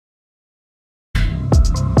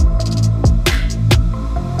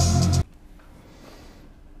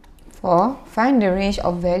Find the range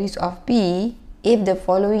of values of b if the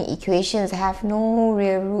following equations have no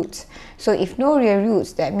real roots. So if no real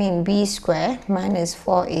roots, that means b squared minus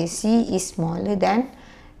 4ac is smaller than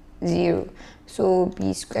 0. So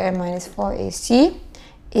b squared minus 4ac,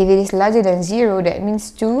 if it is larger than 0, that means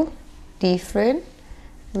 2 different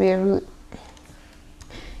real root.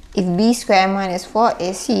 If b squared minus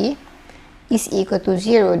 4ac is equal to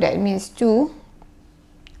 0, that means 2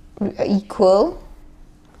 equal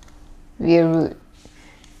real root.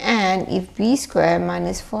 And if b squared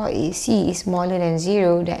minus 4ac is smaller than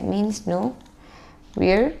 0, that means no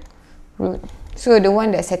real root. So the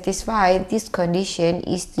one that satisfies this condition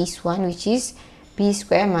is this one, which is b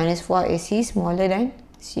squared minus 4ac smaller than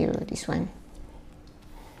 0, this one.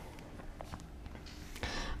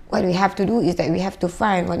 What we have to do is that we have to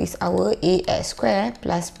find what is our ax squared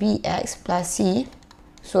plus bx plus c,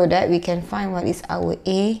 so that we can find what is our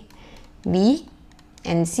a, b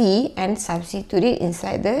and c and substitute it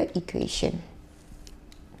inside the equation.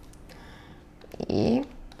 Okay.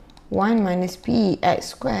 1 minus bx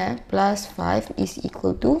squared plus 5 is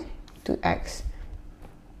equal to 2x.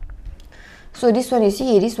 So this one, you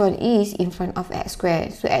see, this one is in front of x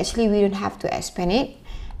squared. So actually we don't have to expand it.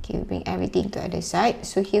 Okay, we bring everything to the other side.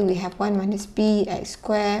 So here we have 1 minus bx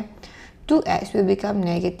squared. 2x will become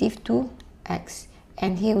negative 2x.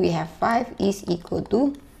 And here we have 5 is equal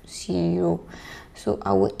to 0. So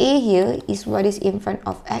our a here is what is in front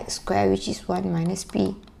of x squared, which is 1 minus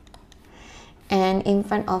b. And in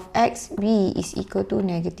front of x, b is equal to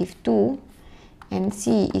negative 2. And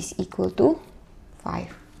c is equal to 5.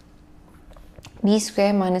 b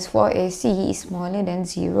squared minus 4ac is smaller than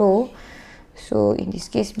 0. So in this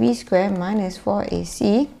case, b squared minus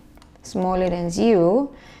 4ac smaller than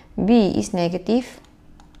 0. b is negative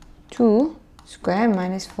 2 squared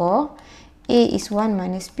minus 4. a is 1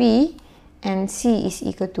 minus b. And c is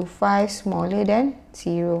equal to 5 smaller than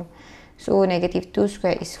 0. So negative 2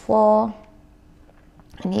 squared is 4.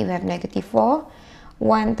 And here we have negative 4.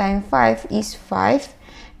 1 times 5 is 5.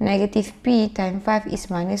 Negative p times 5 is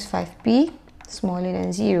minus 5p, smaller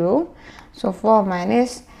than 0. So 4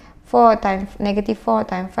 minus 4 times negative 4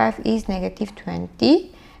 times 5 is negative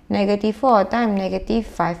 20. Negative 4 times negative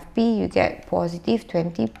 5p, you get positive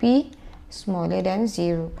 20p, smaller than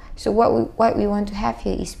 0. So what we want to have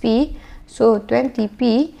here is p. So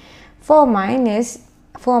 20p, 4 minus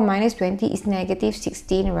 20 is negative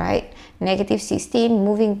 16, right? Negative 16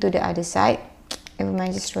 moving to the other side. Never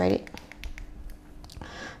mind, just write it.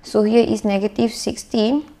 So here is negative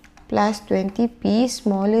 16 plus 20p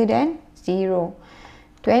smaller than 0.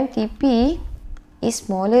 20p is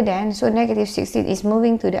smaller than, so negative 16 is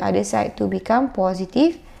moving to the other side to become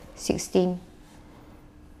positive 16.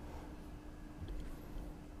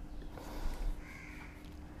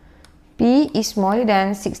 P is smaller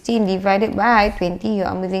than 16 divided by 20. You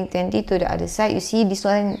are moving 20 to the other side. You see this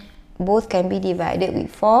one both can be divided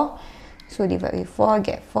with 4. So divide with 4,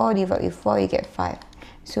 get 4. Divide with 4, you get 5.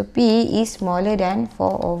 So P is smaller than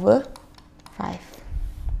 4 over 5.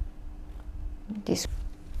 This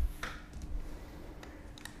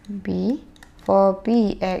B,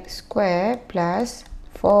 4bx squared plus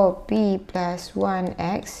 4p plus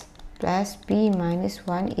 1x plus b minus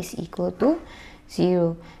 1 is equal to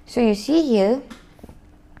 0. So you see here,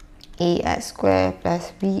 ax squared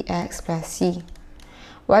plus bx plus c.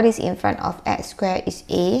 What is in front of x squared is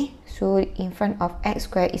a. So in front of x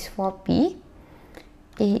squared is 4p.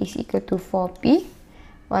 A is equal to 4p.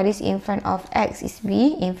 What is in front of x is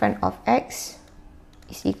b. In front of x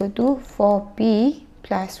is equal to 4p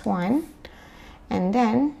plus 1. And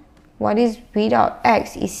then what is without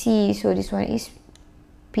x is c. So this one is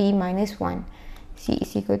p minus 1. C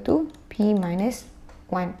is equal to p minus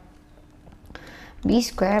 1. B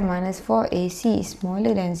squared minus 4ac is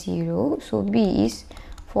smaller than 0. So b is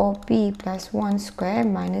 4p plus 1 squared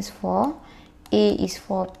minus 4. A is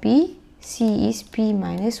 4p. C is p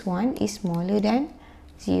minus 1 is smaller than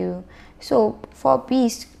 0. So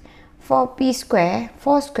 4p squared,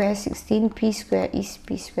 4 squared 16, p squared is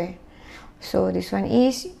p squared. So this one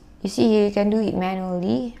is, you see here, you can do it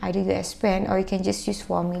manually. Either you expand or you can just use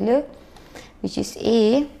formula, which is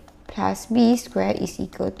a plus b squared is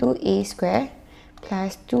equal to a squared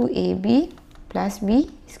plus 2ab plus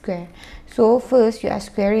b squared. So first you are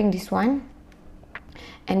squaring this one,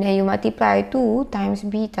 and then you multiply 2 times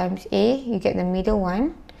b times a, you get the middle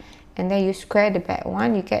one, and then you square the back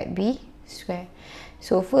one, you get b squared.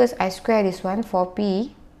 So first I square this one,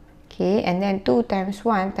 4p, okay, and then 2 times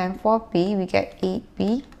 1 times 4p, we get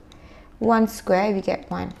 8p, 1 square, we get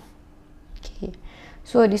 1. Okay,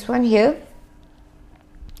 so this one here,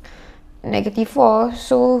 negative 4.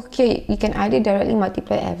 So okay, you can either directly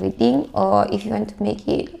multiply everything, or if you want to make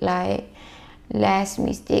it like less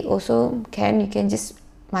mistake also can, you can just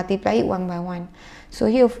multiply it one by one. So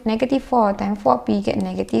here negative 4 times 4p get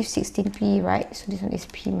negative 16p, right? So this one is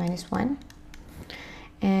p minus 1.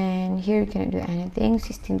 And here you cannot do anything.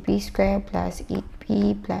 16p squared plus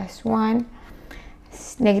 8p plus 1.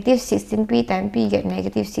 Negative 16p times p get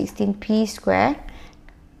negative 16p squared.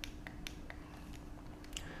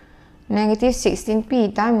 Negative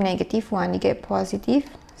 16p times negative 1, you get positive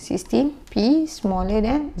 16p smaller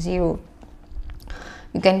than 0.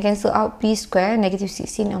 You can cancel out p squared, negative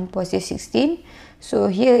 16 and positive 16. So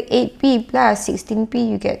here 8p plus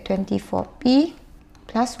 16p, you get 24p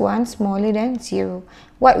plus 1 smaller than 0.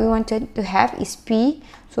 What we wanted to have is p.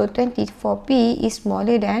 So 24p is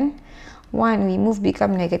smaller than 1. We move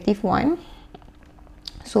become negative 1.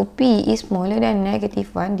 So p is smaller than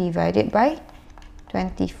negative 1 divided by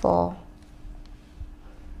 24.